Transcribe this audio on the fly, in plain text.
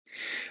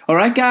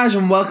Alright guys,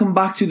 and welcome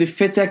back to the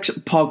FitX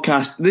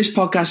podcast. This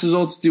podcast is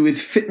all to do with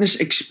fitness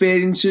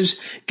experiences,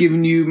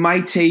 giving you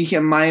my take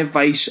and my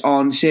advice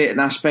on certain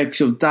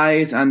aspects of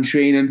diet and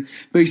training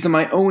based on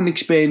my own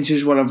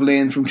experiences, what I've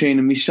learned from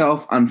training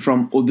myself and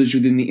from others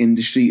within the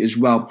industry as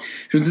well.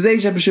 So in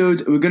today's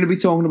episode, we're going to be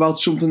talking about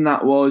something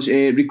that was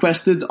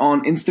requested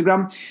on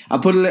Instagram. I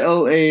put a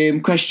little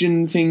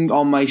question thing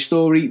on my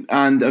story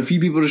and a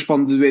few people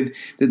responded with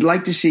they'd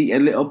like to see a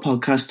little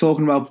podcast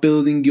talking about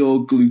building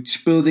your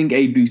glutes, building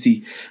a booty.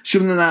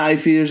 Something that I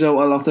feel as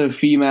though a lot of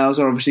females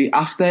are obviously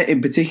after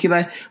in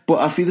particular, but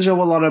I feel as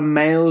though a lot of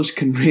males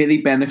can really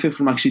benefit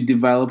from actually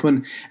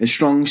developing a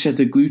strong set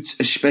of glutes,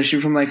 especially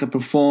from like a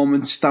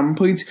performance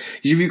standpoint.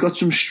 If you've got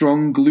some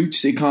strong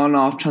glutes, it can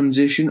half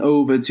transition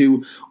over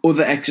to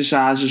other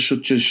exercises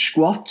such as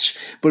squats,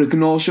 but it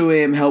can also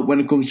help when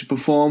it comes to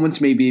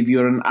performance. Maybe if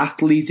you're an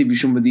athlete, if you're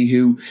somebody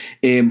who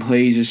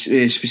plays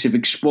a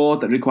specific sport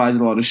that requires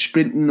a lot of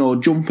sprinting or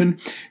jumping,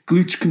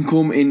 glutes can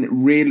come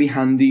in really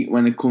handy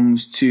when it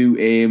comes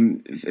to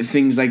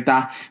things like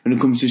that, when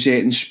it comes to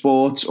certain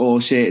sports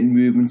or certain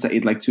movements that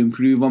you'd like to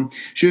improve on.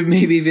 So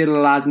maybe if you're a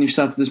lad and you've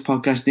started this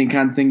podcast and you're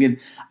kind of thinking,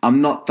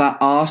 I'm not that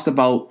arsed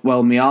about,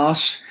 well, my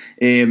arse.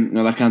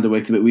 Well, that kind of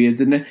worked a bit weird,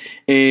 didn't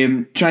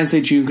it? Try and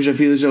stay tuned because I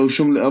feel as though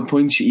some little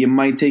points you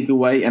might take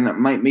away and it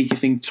might make you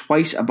think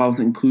twice about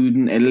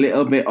including a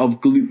little bit of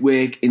glute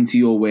work into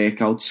your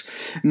workouts.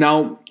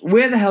 Now,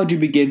 where the hell do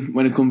you begin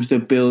when it comes to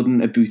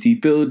building a booty,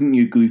 building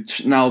your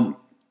glutes? Now,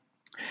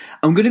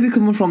 I'm going to be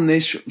coming from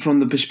this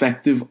from the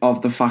perspective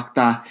of the fact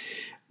that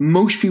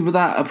most people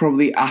that are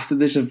probably after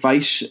this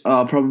advice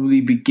are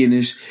probably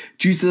beginners,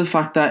 due to the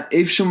fact that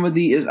if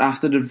somebody is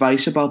after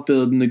advice about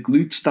building the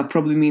glutes, that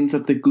probably means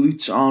that the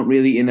glutes aren't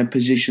really in a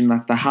position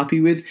that they're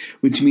happy with,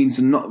 which means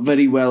they're not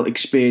very well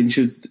experienced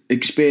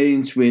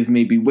with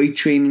maybe weight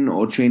training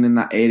or training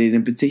that area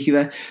in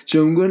particular.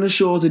 So I'm going to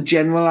sort of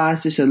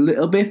generalize this a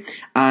little bit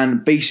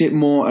and base it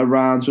more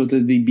around sort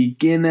of the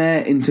beginner,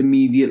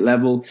 intermediate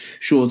level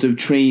sort of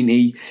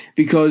trainee,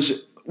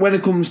 because when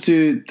it comes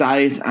to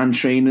diet and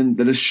training,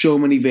 there are so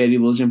many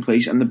variables in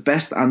place, and the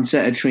best answer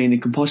a trainer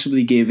can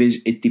possibly give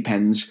is it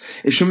depends.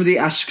 If somebody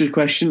asks a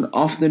question,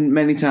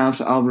 many times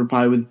I'll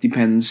reply with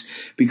depends,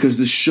 because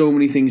there's so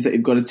many things that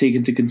you've got to take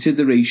into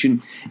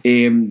consideration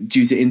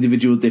due to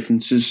individual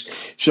differences.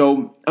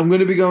 So I'm going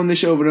to be going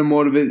this over on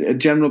more of a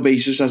general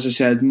basis, as I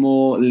said,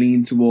 more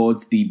lean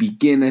towards the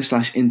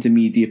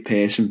beginner/intermediate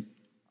person.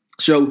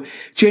 So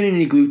training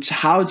your glutes,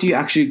 how do you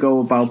actually go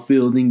about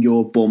building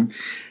your bum?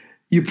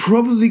 You're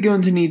probably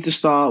going to need to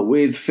start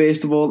with,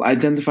 first of all,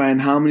 identifying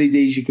how many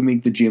days you can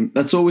make the gym.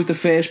 That's always the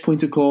first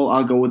point of call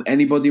I'll go with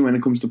anybody when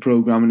it comes to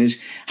programming is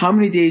how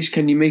many days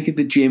can you make at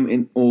the gym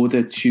in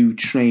order to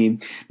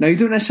train. Now, you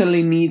don't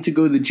necessarily need to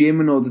go to the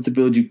gym in order to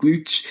build your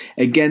glutes.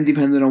 Again,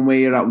 depending on where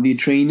you're at with your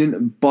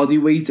training, body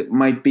weight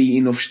might be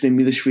enough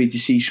stimulus for you to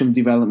see some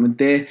development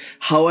there.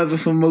 However,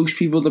 for most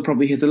people, they'll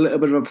probably hit a little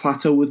bit of a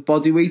plateau with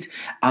body weight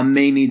and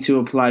may need to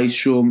apply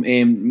some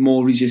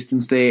more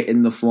resistance there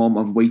in the form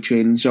of weight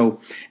training. So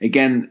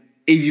again,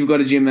 if you've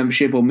got a gym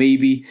membership, or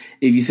maybe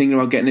if you're thinking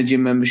about getting a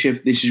gym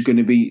membership, this is going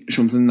to be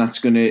something that's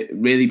going to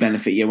really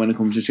benefit you when it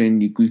comes to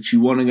training your glutes.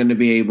 You are going to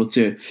be able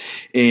to,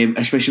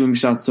 especially when we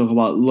start to talk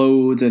about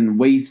load and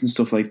weight and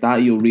stuff like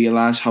that, you'll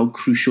realise how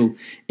crucial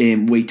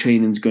weight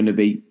training is going to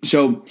be.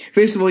 So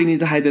first of all, you need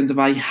to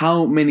identify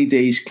how many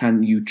days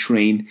can you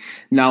train.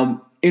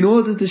 Now, in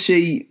order to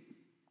see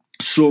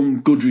some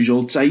good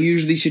results, I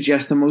usually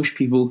suggest to most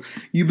people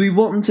you'll be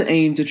wanting to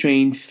aim to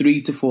train 3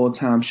 to 4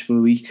 times per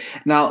week.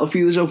 Now, I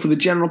feel as though for the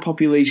general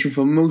population,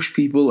 for most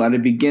people at a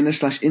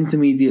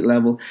beginner/intermediate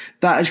level,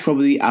 that is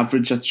probably the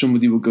average that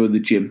somebody will go to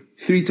the gym.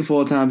 3 to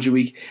 4 times a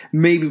week,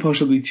 maybe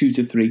possibly 2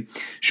 to 3.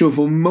 So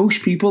for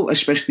most people,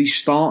 especially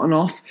starting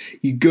off,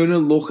 you're going to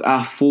look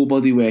at full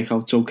body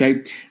workouts,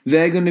 okay?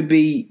 They're going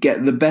to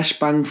get the best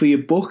bang for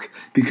your buck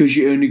because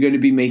you're only going to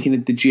be making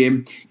it the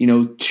gym,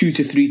 2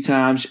 to 3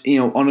 times,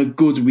 on a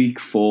good week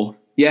 4.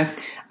 Yeah,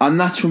 and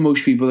that's for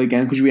most people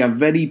again because we have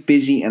very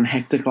busy and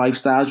hectic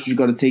lifestyles, which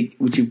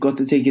you've got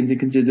to take into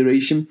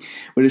consideration.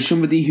 Whereas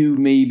somebody who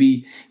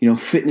maybe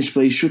fitness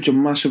plays such a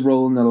massive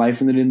role in their life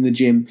and they're in the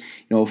gym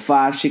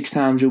 5-6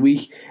 times a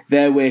week,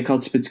 their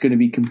workout split's going to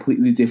be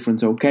completely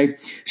different. Okay,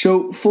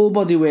 so full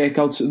body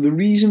workouts. The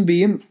reason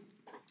being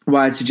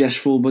why I'd suggest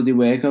full body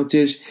workouts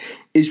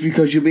is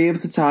because you'll be able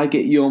to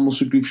target your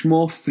muscle groups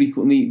more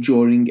frequently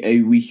during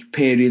a week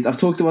period. I've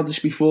talked about this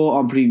before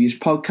on previous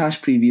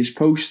podcasts, previous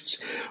posts,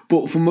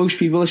 but for most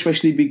people,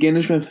 especially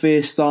beginners when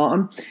first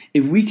starting,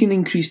 if we can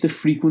increase the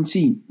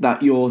frequency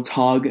that you're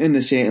targeting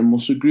a certain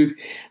muscle group,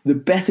 the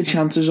better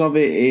chances of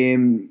it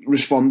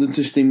responding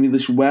to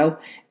stimulus well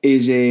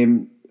is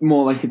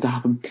more likely to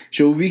happen.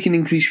 So we can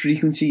increase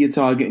frequency, you're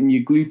targeting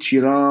your glutes,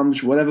 your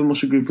arms, whatever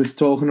muscle group we're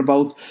talking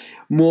about,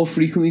 more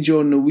frequently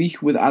during the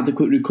week with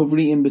adequate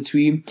recovery in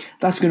between.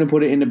 That's going to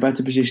put it in a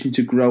better position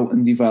to grow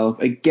and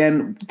develop.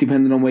 Again,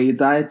 depending on where your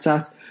diet's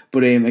at,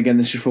 but again,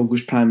 this is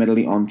focused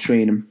primarily on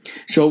training.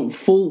 So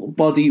full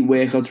body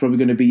workout's probably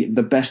going to be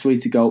the best way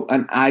to go,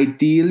 and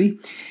ideally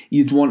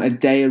you'd want a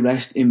day of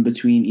rest in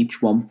between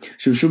each one.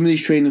 So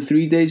somebody's training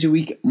 3 days a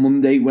week,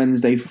 Monday,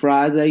 Wednesday,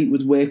 Friday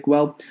would work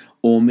well,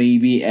 or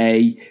maybe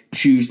a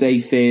Tuesday,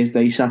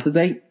 Thursday,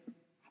 Saturday.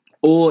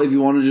 Or if you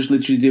want to just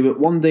literally do it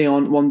one day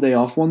on, one day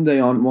off, one day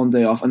on, one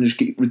day off, and just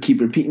keep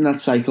repeating that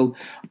cycle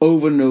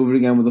over and over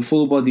again with a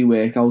full body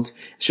workout,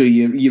 so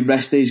your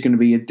rest day is going to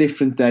be a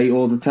different day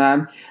all the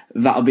time,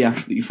 that'll be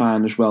absolutely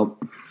fine as well.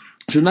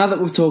 So now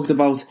that we've talked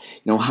about,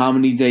 how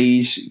many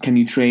days can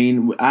you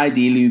train,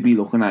 ideally we'd be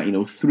looking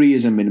at, 3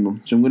 as a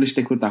minimum. So I'm going to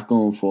stick with that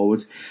going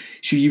forward.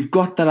 So you've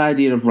got that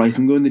idea of, right,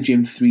 I'm going to the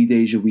gym 3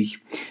 days a week.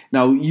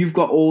 Now, you've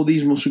got all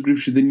these muscle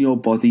groups within your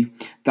body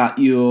that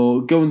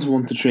you're going to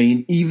want to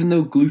train, even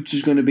though glutes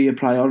is going to be a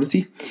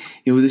priority.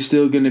 There's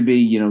still going to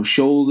be,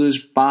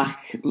 shoulders,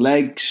 back,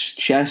 legs,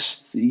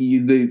 chest,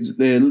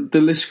 the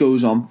list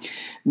goes on.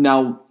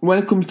 Now, when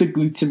it comes to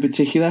glutes in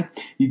particular,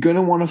 you're going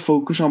to want to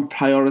focus on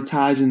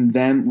prioritizing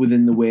them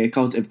within the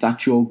workout if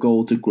that's your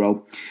goal to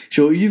grow.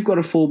 So if you've got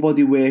a full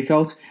body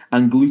workout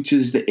and glutes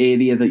is the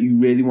area that you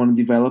really want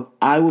to develop,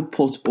 I would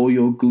put all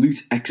your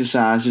glute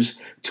exercises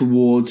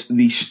towards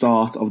the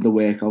start of the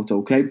workout,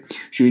 okay?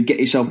 So you get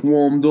yourself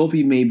warmed up,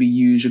 you maybe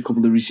use a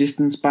couple of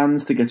resistance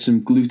bands to get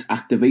some glute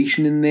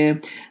activation in there.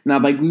 Now,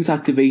 by glute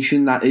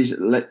activation, that is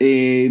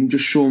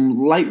just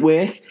some light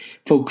work,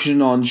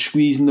 focusing on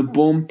squeezing the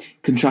bum,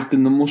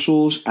 contracting the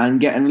muscles, and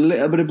getting a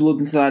little bit of blood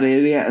into that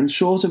area, and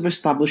sort of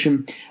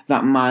establishing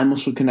that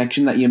mind-muscle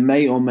connection that you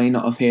may or may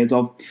not have heard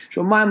of.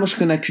 So mind-muscle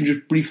connection,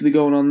 just briefly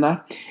going on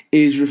that,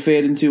 is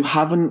referring to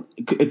having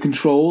a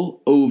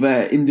control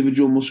over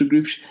individual muscle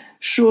groups,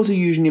 sort of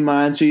using your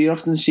mind. So you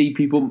often see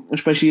people,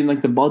 especially in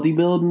like the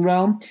bodybuilding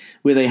realm,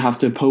 where they have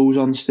to pose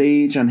on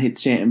stage and hit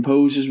certain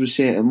poses with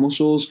certain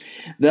muscles.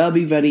 They'll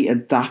be very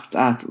adept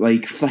at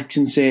like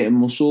flexing certain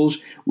muscles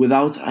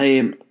without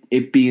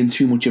it being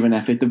too much of an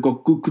effort. They've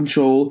got good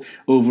control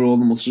over all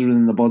the muscles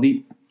within the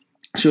body.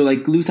 So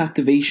like glute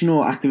activation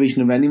or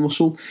activation of any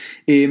muscle,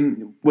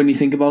 when you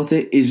think about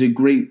it, is a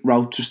great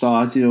route to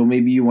start.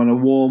 Maybe you want to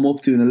warm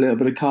up doing a little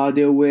bit of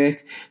cardio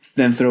work,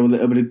 then throw a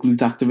little bit of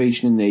glute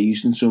activation in there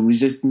using some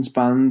resistance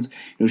bands,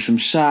 some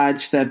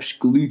side steps,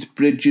 glute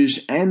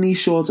bridges, any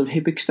sort of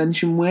hip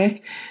extension work,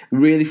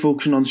 really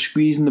focusing on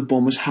squeezing the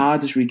bum as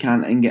hard as we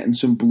can and getting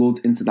some blood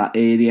into that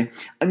area.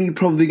 And you're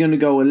probably going to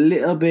go a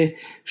little bit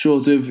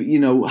sort of,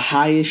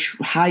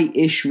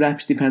 high-ish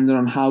reps depending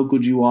on how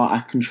good you are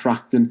at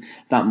contracting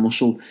that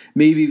muscle.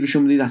 Maybe for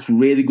somebody that's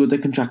really good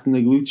at contracting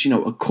the glutes,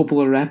 a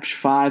couple of reps,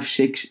 5,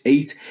 6,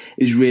 8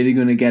 is really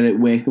going to get it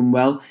working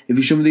well. If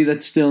you're somebody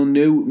that's still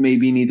new,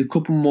 maybe you need a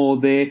couple more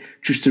there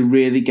just to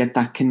really get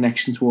that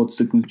connection towards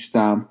the glutes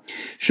down.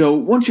 So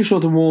once you're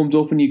sort of warmed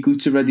up and your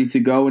glutes are ready to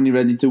go and you're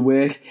ready to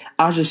work,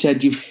 as I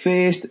said, your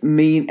first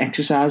main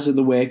exercise of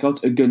the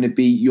workout are going to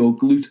be your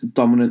glute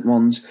dominant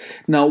ones.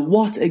 Now,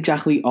 what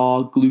exactly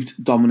are glute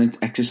dominant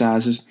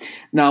exercises?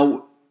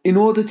 Now, in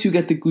order to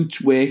get the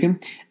glutes working,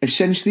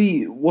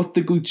 essentially one of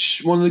the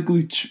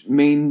glutes'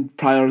 main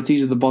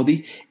priorities of the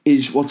body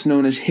is what's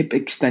known as hip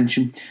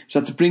extension.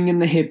 So that's bringing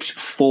the hips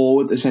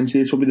forward,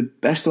 essentially. It's probably the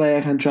best way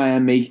I can try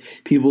and make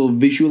people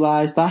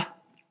visualize that.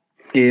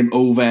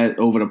 Over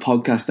a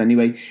podcast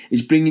anyway,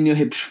 is bringing your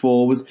hips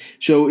forward.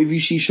 So if you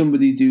see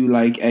somebody do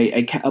like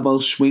a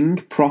kettlebell swing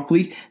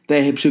properly,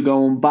 their hips are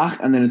going back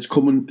and then it's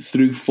coming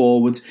through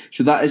forward.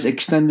 So that is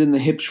extending the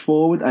hips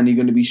forward and you're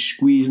going to be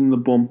squeezing the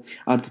bum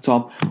at the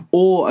top.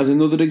 Or as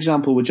another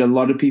example, which a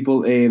lot of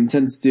people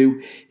tend to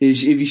do,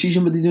 is if you see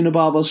somebody doing a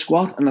barbell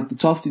squat and at the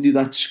top they do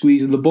that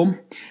squeeze of the bum,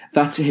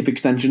 that's a hip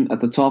extension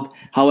at the top.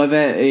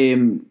 However,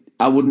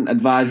 I wouldn't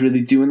advise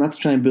really doing that to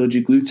try and build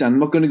your glutes. I'm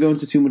not going to go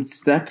into too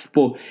much depth,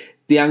 but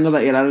the angle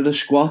that you're at a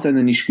squat and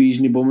then you're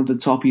squeezing your bum at the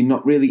top, you're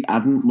not really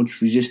adding much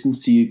resistance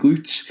to your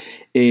glutes,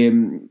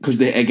 because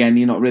again,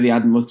 you're not really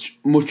adding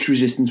much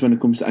resistance when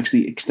it comes to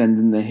actually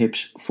extending the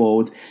hips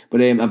forward.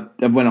 But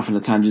I've went off on a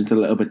tangent a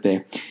little bit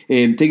there.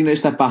 Taking it a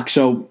step back,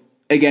 so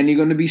again, you're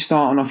going to be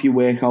starting off your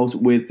workout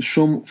with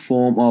some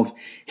form of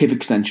hip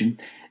extension.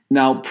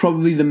 Now,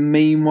 probably the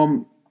main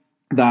one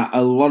that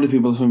a lot of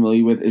people are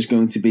familiar with is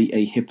going to be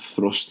a hip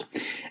thrust.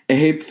 A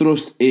hip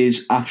thrust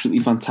is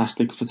absolutely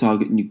fantastic for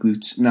targeting your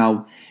glutes.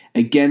 Now,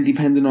 again,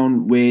 depending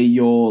on where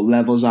your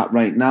level's at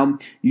right now,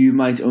 you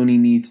might only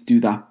need to do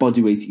that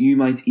body weight. You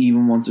might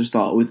even want to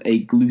start with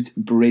a glute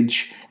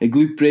bridge. A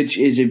glute bridge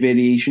is a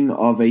variation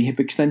of a hip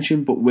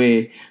extension, but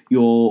where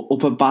your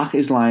upper back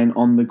is lying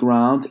on the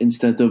ground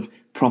instead of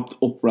propped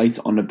upright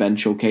on a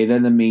bench, okay? They're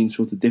the main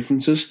sort of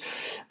differences.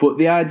 But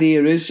the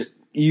idea is,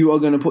 you are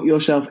going to put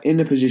yourself in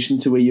a position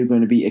to where you're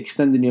going to be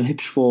extending your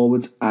hips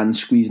forward and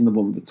squeezing the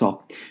bum at the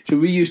top. So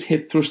we used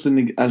hip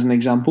thrusting as an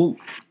example.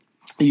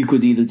 You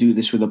could either do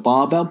this with a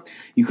barbell,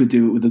 you could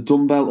do it with a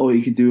dumbbell, or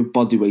you could do it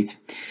body weight.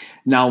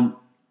 Now,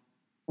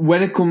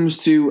 when it comes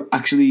to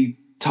actually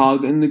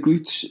targeting the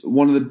glutes,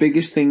 one of the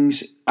biggest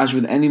things, as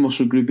with any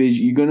muscle group, is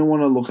you're going to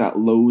want to look at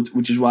load,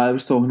 which is why I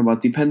was talking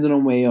about, depending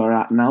on where you're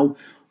at now,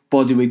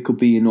 body weight could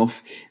be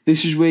enough.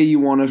 This is where you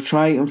want to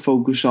try and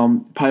focus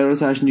on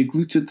prioritizing your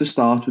glutes at the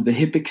start with the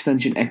hip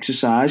extension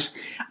exercise,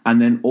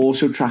 and then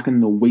also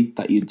tracking the weight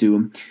that you're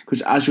doing.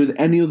 Because as with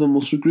any other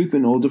muscle group,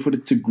 in order for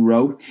it to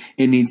grow,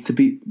 it needs to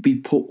be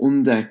put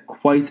under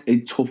quite a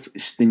tough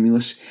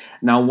stimulus.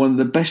 Now, one of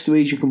the best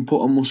ways you can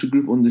put a muscle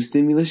group under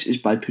stimulus is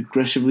by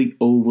progressively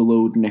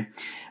overloading it.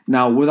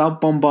 Now,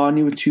 without bombarding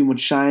you with too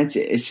much science,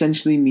 it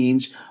essentially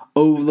means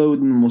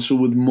overloading the muscle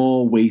with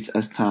more weight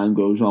as time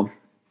goes on.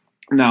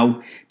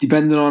 Now,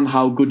 depending on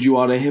how good you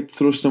are at hip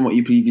thrust and what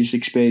your previous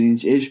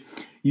experience is,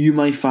 you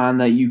might find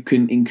that you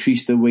can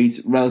increase the weight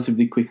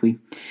relatively quickly.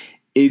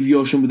 If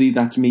you're somebody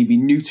that's maybe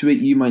new to it,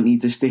 you might need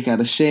to stick at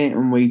a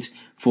certain weight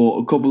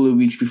for a couple of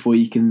weeks before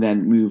you can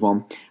then move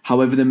on.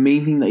 However, the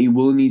main thing that you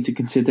will need to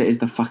consider is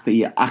the fact that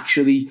you're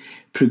actually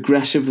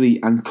progressively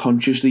and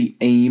consciously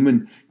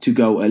aiming to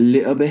go a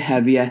little bit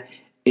heavier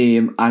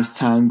as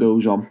time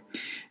goes on.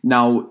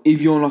 Now,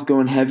 if you're not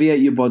going heavier,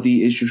 your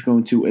body is just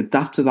going to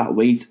adapt to that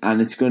weight, and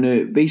it's going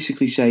to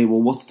basically say,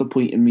 well, what's the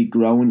point in me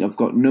growing? I've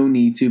got no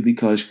need to,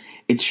 because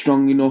it's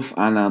strong enough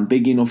and I'm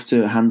big enough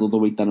to handle the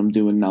weight that I'm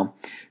doing now.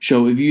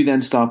 So if you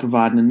then start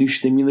providing a new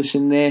stimulus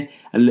in there,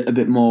 a little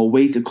bit more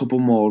weight, a couple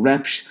more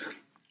reps,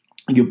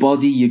 your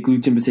body, your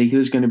glutes in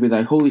particular, is going to be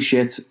like, holy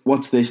shit,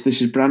 what's this?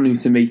 This is brand new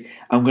to me.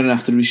 I'm going to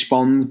have to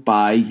respond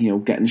by,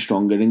 getting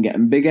stronger and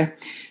getting bigger.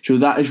 So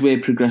that is where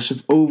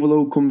progressive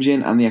overload comes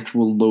in, and the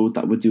actual load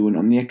that we're doing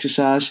on the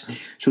exercise.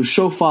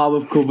 So far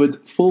we've covered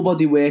full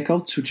body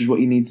workouts, which is what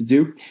you need to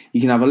do. You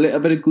can have a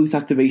little bit of glute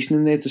activation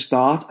in there to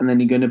start, and then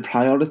you're going to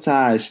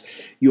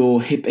prioritize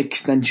your hip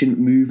extension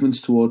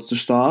movements towards the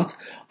start,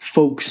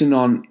 focusing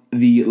on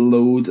the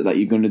load that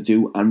you're going to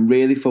do, and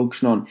really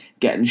focusing on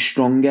getting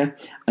stronger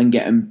and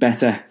getting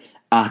better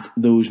at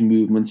those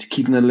movements,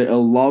 keeping a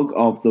little log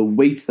of the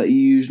weight that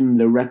you're using,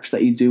 the reps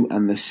that you do,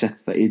 and the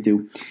sets that you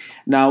do.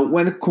 Now,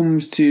 when it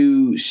comes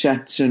to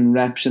sets and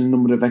reps and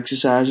number of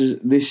exercises,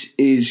 this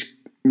is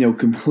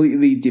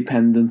completely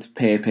dependent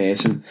per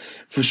person.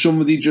 For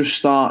somebody just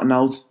starting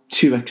out,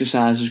 2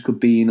 exercises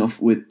could be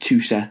enough with 2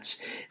 sets.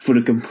 For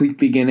a complete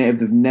beginner, if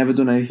they've never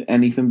done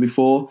anything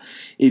before,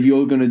 if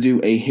you're going to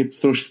do a hip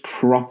thrust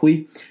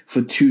properly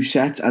for 2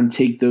 sets and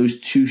take those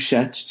 2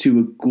 sets to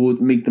a good,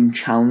 make them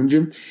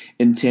challenging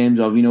in terms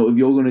of, if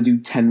you're going to do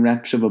 10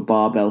 reps of a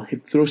barbell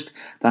hip thrust,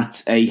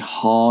 that's a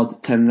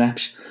hard 10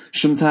 reps.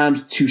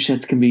 Sometimes 2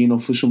 sets can be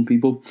enough for some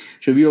people.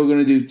 So if you're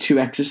going to do 2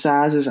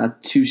 exercises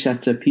at 2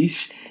 sets a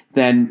piece,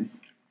 then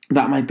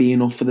that might be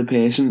enough for the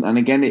person. And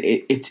again,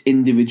 it's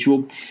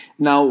individual.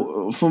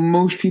 Now, for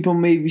most people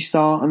maybe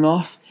starting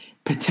off,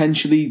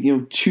 potentially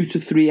 2 to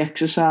 3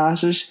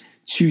 exercises,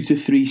 2 to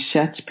 3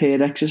 sets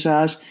per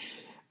exercise,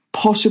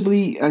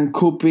 possibly, and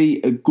could be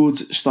a good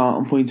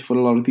starting point for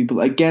a lot of people.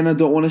 Again, I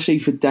don't want to say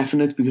for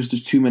definite because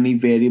there's too many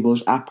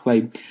variables at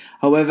play.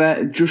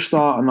 However, just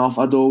starting off,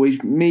 I'd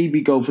always maybe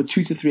go for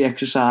 2 to 3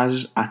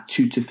 exercises at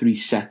 2 to 3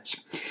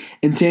 sets.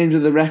 In terms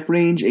of the rep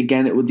range,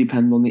 again, it will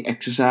depend on the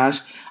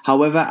exercise.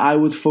 However, I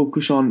would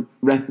focus on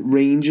rep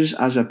ranges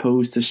as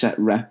opposed to set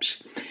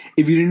reps.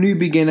 If you're a new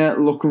beginner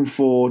looking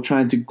for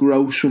trying to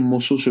grow some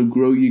muscle, so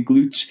grow your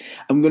glutes,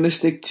 I'm going to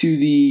stick to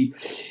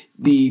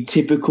the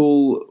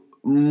typical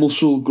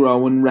muscle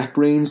growing rep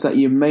range that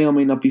you may or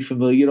may not be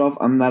familiar of,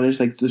 and that is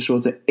like the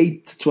sort of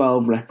 8 to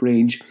 12 rep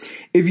range.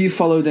 If you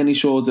followed any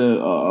sort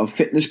of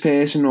fitness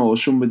person or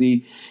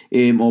somebody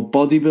or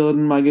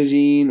bodybuilding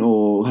magazine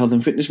or health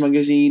and fitness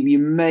magazine, you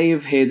may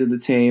have heard of the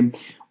term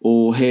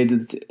or heard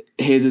of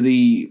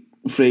the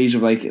phrase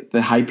of like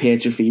the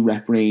hypertrophy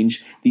rep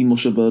range, the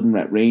muscle building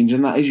rep range,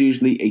 and that is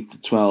usually 8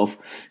 to 12.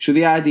 So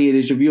the idea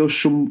is if you're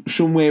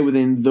somewhere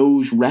within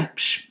those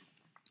reps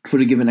for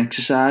a given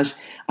exercise,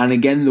 and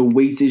again the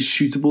weight is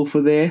suitable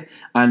for there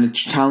and it's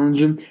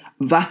challenging,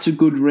 that's a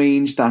good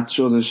range that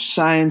sort of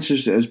science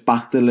has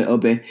backed a little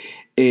bit,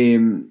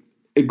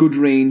 a good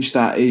range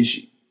that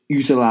is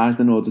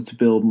utilised in order to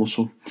build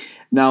muscle.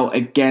 Now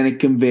again, it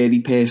can vary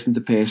person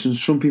to person.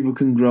 Some people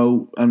can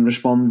grow and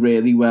respond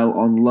really well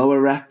on lower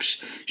reps,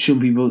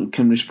 some people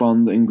can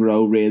respond and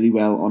grow really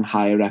well on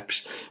higher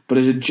reps, but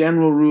as a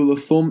general rule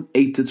of thumb,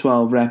 8 to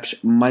 12 reps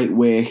might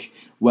work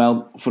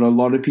well for a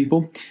lot of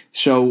people.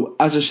 So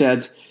as I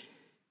said,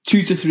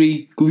 2 to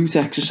 3 glute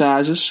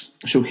exercises,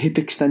 so hip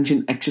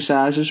extension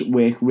exercises,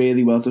 work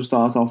really well to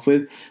start off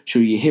with. So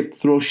your hip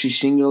thrust, your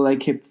single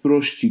leg hip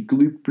thrust, your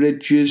glute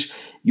bridges,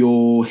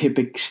 your hip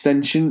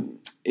extension,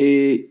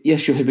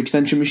 your hip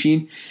extension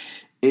machine,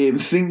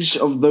 things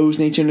of those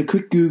nature. And a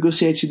quick Google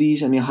search of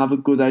these and you'll have a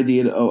good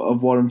idea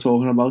of what I'm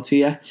talking about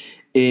here.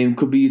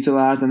 Could be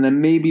utilised. And then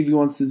maybe if you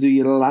wanted to do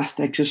your last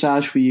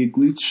exercise for your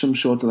glutes, some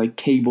sort of like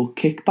cable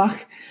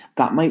kickback,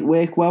 that might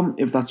work well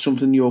if that's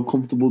something you're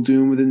comfortable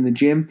doing within the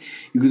gym.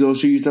 You could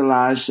also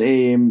utilise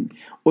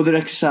Other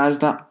exercises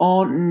that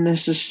aren't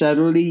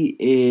necessarily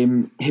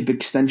hip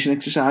extension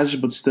exercises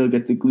but still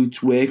get the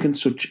glutes working,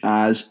 such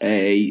as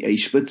a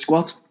split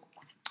squat.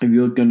 If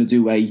you're going to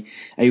do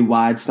a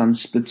wide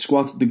stance split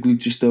squat, the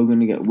glutes are still going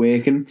to get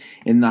working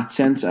in that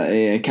sense.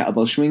 A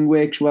kettlebell swing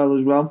works well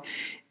as well.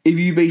 If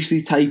you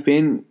basically type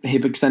in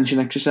hip extension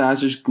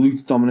exercises,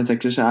 glute dominant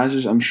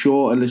exercises, I'm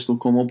sure a list will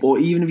come up. Or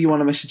even if you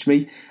want to message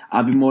me,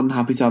 I'd be more than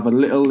happy to have a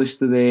little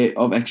list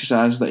of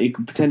exercises that you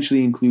could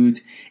potentially include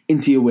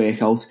into your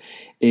workout,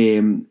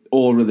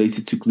 all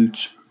related to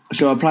glutes.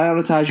 So I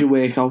prioritise your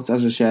workout,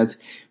 as I said,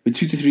 with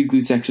 2 to 3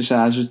 glute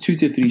exercises, 2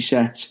 to 3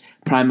 sets,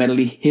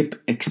 primarily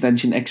hip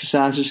extension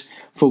exercises,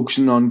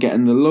 focusing on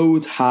getting the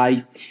load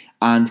high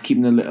and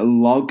keeping a little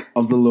log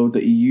of the load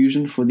that you're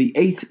using for the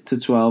 8 to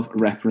 12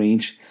 rep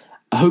range.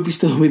 I hope you're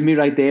still with me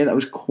right there. That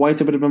was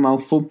quite a bit of a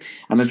mouthful,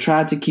 and I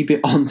tried to keep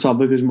it on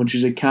topic as much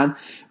as I can.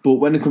 But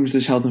when it comes to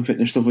this health and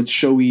fitness stuff, it's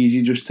so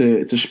easy just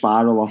to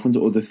spiral off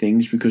into other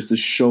things because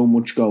there's so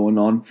much going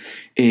on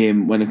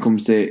when it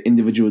comes to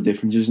individual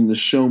differences, and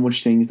there's so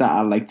much things that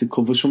I like to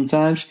cover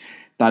sometimes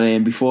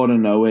that before I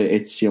know it,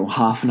 it's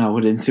half an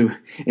hour into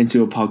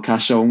a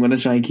podcast. So I'm going to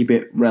try and keep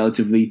it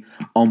relatively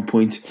on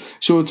point.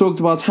 So we talked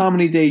about how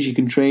many days you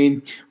can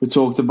train. We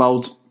talked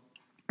about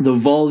the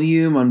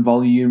volume, and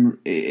volume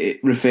it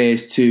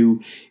refers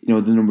to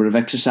the number of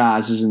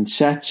exercises and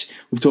sets.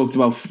 We've talked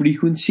about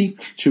frequency,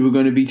 so we're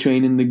going to be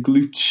training the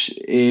glutes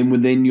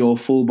within your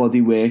full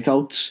body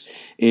workouts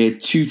 2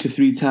 to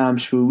 3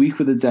 times per week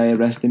with a day of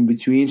rest in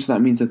between. So that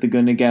means that they're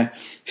going to get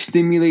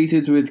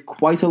stimulated with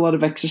quite a lot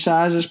of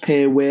exercises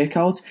per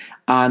workout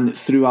and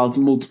throughout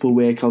multiple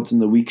workouts in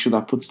the week. So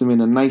that puts them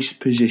in a nice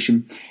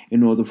position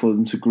in order for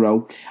them to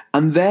grow.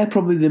 And they're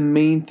probably the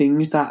main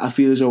things that I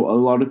feel as though a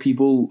lot of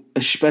people,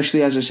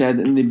 especially as I said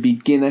in the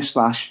beginner /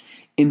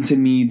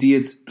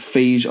 intermediate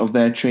phase of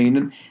their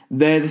training,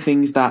 they're the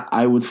things that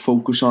I would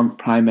focus on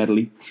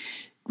primarily.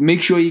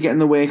 Make sure you're getting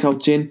the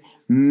workouts in.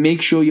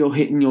 Make sure you're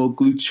hitting your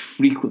glutes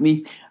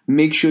frequently.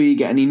 Make sure you're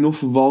getting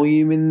enough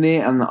volume in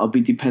there, and that'll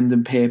be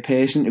dependent per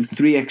person. If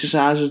 3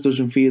 exercises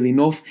doesn't feel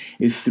enough,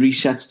 if 3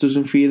 sets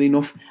doesn't feel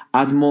enough,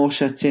 add more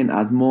sets in,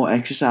 add more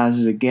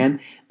exercises again.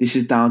 This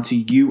is down to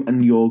you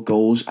and your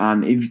goals,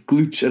 and if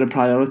glutes are a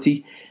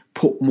priority,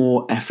 put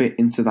more effort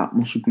into that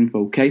muscle group,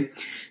 okay?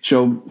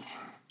 So,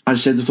 as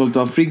I said, we talked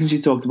about frequency,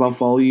 talked about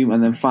volume,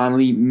 and then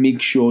finally,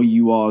 make sure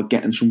you are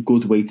getting some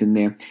good weight in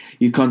there.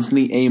 You're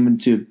constantly aiming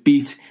to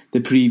beat the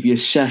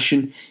previous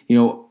session.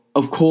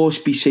 Of course,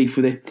 be safe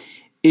with it.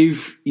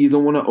 If you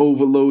don't want to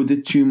overload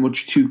it too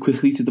much too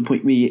quickly to the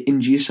point where you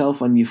injure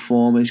yourself and your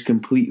form is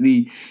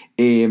completely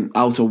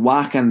out of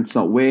whack and it's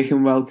not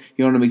working well,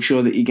 you want to make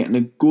sure that you're getting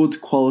a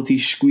good quality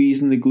squeeze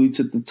in the glutes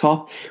at the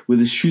top with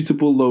a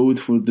suitable load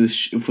for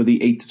the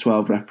 8 to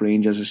 12 rep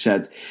range, as I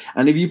said.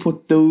 And if you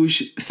put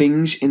those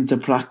things into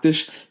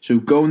practice, so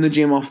going to the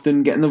gym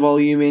often, getting the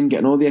volume in,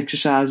 getting all the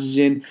exercises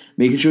in,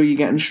 making sure you're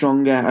getting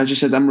stronger. As I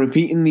said, I'm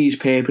repeating these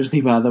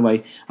purposely, by the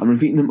way. I'm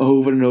repeating them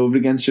over and over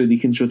again so they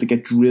can sort of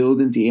get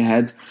drilled into your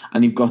head,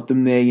 and you've got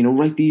them there.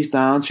 Write these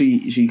down so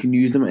you can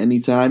use them at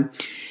any time.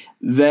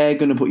 They're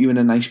going to put you in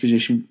a nice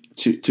position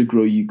to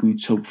grow your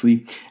glutes,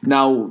 hopefully.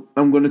 Now,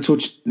 I'm going to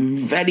touch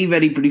very,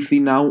 very briefly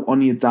now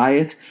on your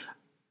diet.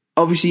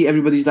 Obviously,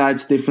 everybody's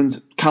diet's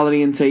different.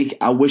 Calorie intake,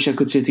 I wish I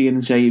could sit here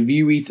and say, if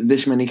you eat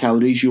this many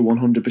calories, you'll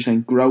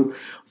 100% grow.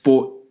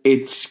 But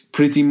it's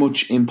pretty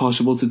much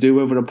impossible to do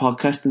over a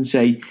podcast and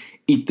say,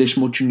 eat this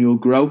much and you'll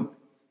grow.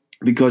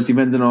 Because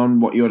depending on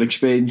what your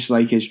experience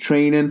like is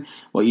training,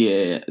 what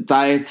your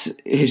diet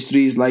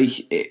history is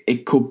like,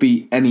 it could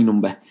be any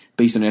number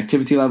based on your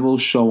activity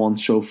levels, so on and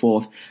so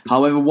forth.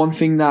 However, one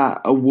thing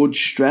that I would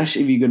stress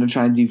if you're going to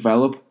try and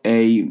develop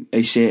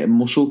a certain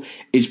muscle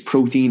is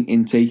protein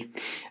intake,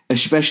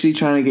 especially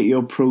trying to get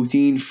your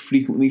protein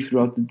frequently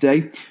throughout the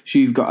day so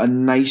you've got a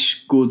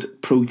nice, good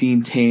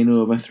protein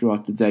turnover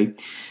throughout the day.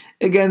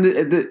 Again,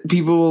 the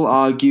people will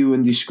argue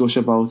and discuss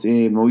about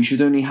you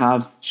should only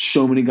have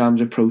so many grams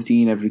of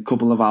protein every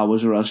couple of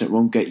hours or else it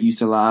won't get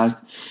utilised.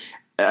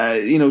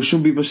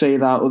 Some people say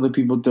that, other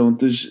people don't.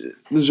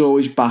 There's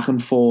always back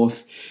and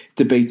forth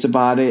debates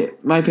about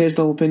it. My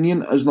personal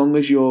opinion, as long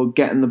as you're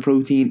getting the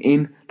protein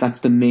in, that's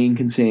the main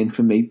concern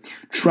for me.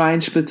 Try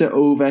and split it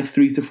over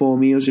 3 to 4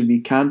 meals if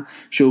you can.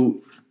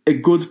 So a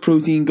good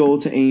protein goal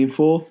to aim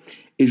for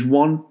is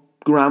 1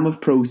 gram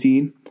of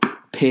protein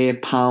per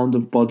pound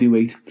of body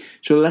weight.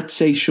 So let's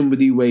say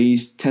somebody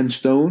weighs 10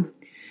 stone.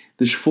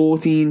 There's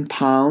 14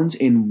 pounds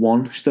in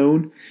 1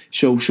 stone.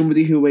 So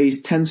somebody who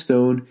weighs 10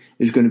 stone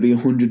is going to be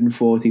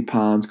 140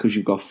 pounds because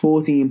you've got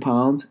 14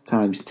 pounds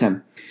times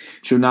 10.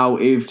 So now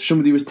if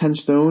somebody was 10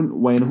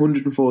 stone weighing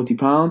 140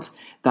 pounds,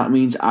 that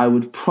means I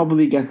would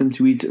probably get them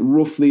to eat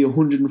roughly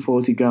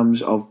 140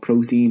 grams of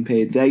protein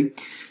per day.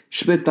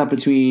 Split that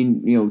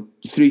between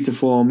 3 to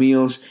 4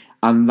 meals,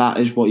 and that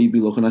is what you'd be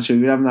looking at. So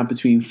if you're having that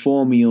between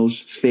 4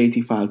 meals,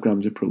 35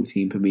 grams of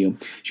protein per meal.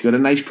 So you've got a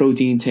nice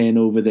protein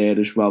turnover there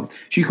as well.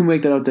 So you can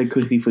work that out there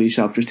quickly for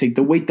yourself. Just take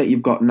the weight that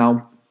you've got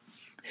now,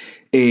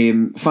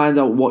 Find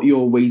out what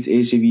your weight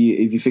is if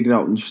you figure it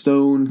out in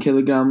stone,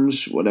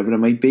 kilograms, whatever it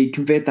might be.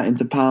 Convert that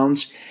into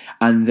pounds,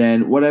 and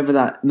then whatever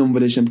that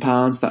number is in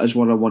pounds, that is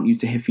what I want you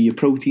to hit for your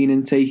protein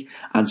intake,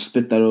 and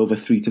split that over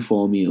 3 to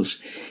 4 meals.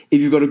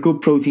 If you've got a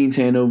good protein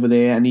turnover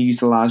there and you're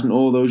utilising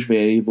all those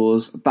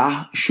variables,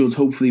 that should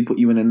hopefully put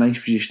you in a nice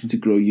position to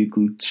grow your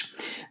glutes.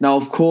 Now,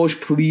 of course,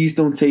 please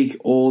don't take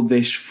all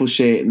this for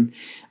certain.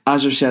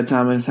 As I've said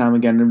time and time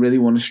again, I really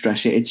want to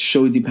stress it, it's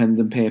so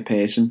dependent per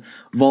person.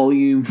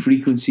 Volume,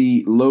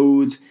 frequency,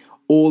 load,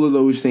 all of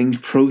those things,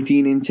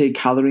 protein intake,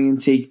 calorie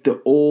intake, they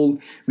all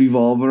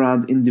revolve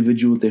around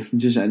individual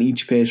differences, and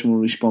each person will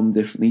respond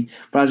differently.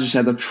 But as I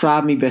said, I've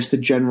tried my best to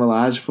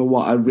generalise for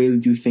what I really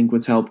do think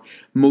would help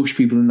most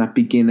people in that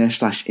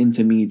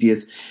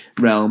beginner/intermediate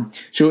realm.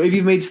 So if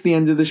you've made it to the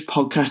end of this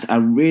podcast, I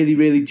really,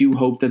 really do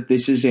hope that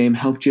this has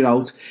helped you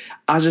out.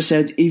 As I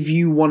said, if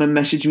you want to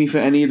message me for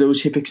any of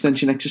those hip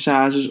extension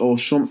exercises or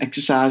some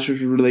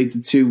exercises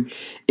related to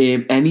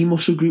any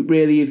muscle group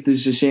really, if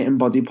there's a certain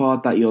body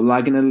part that you're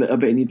lagging a little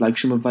bit and you'd like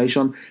some advice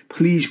on,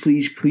 please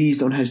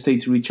don't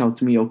hesitate to reach out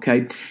to me,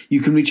 okay?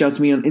 You can reach out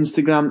to me on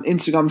Instagram.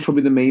 Instagram's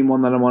probably the main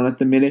one that I'm on at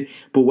the minute,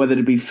 but whether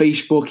it be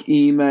Facebook,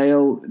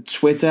 email,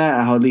 Twitter,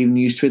 I hardly even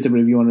use Twitter, but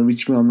if you want to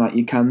reach me on that,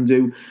 you can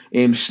do.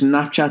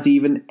 Snapchat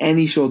even,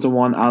 any sort of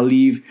one. I'll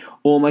leave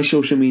all my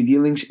social media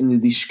links in the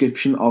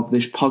description of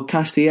this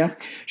podcast here,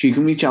 so you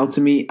can reach out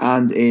to me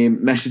and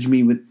message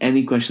me with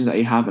any questions that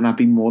you have, and I'd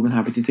be more than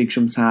happy to take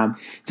some time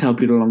to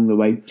help you along the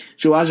way.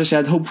 So as I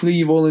said, hopefully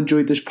you've all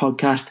enjoyed this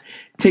podcast.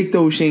 Take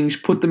those things,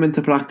 put them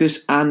into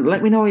practice, and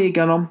let me know how you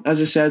get on.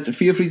 As I said,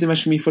 feel free to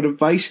message me for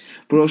advice,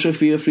 but also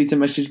feel free to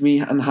message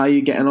me on how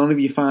you're getting on. If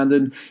you're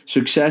finding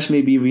success,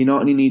 maybe if you're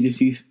not and you need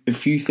a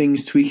few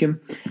things tweaking.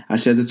 I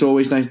said it's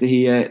always nice to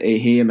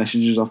hear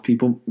messages off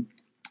people.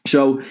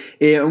 So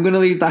I'm going to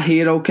leave that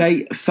here,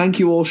 okay? Thank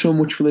you all so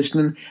much for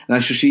listening, and I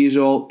shall see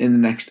you all in the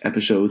next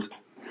episode.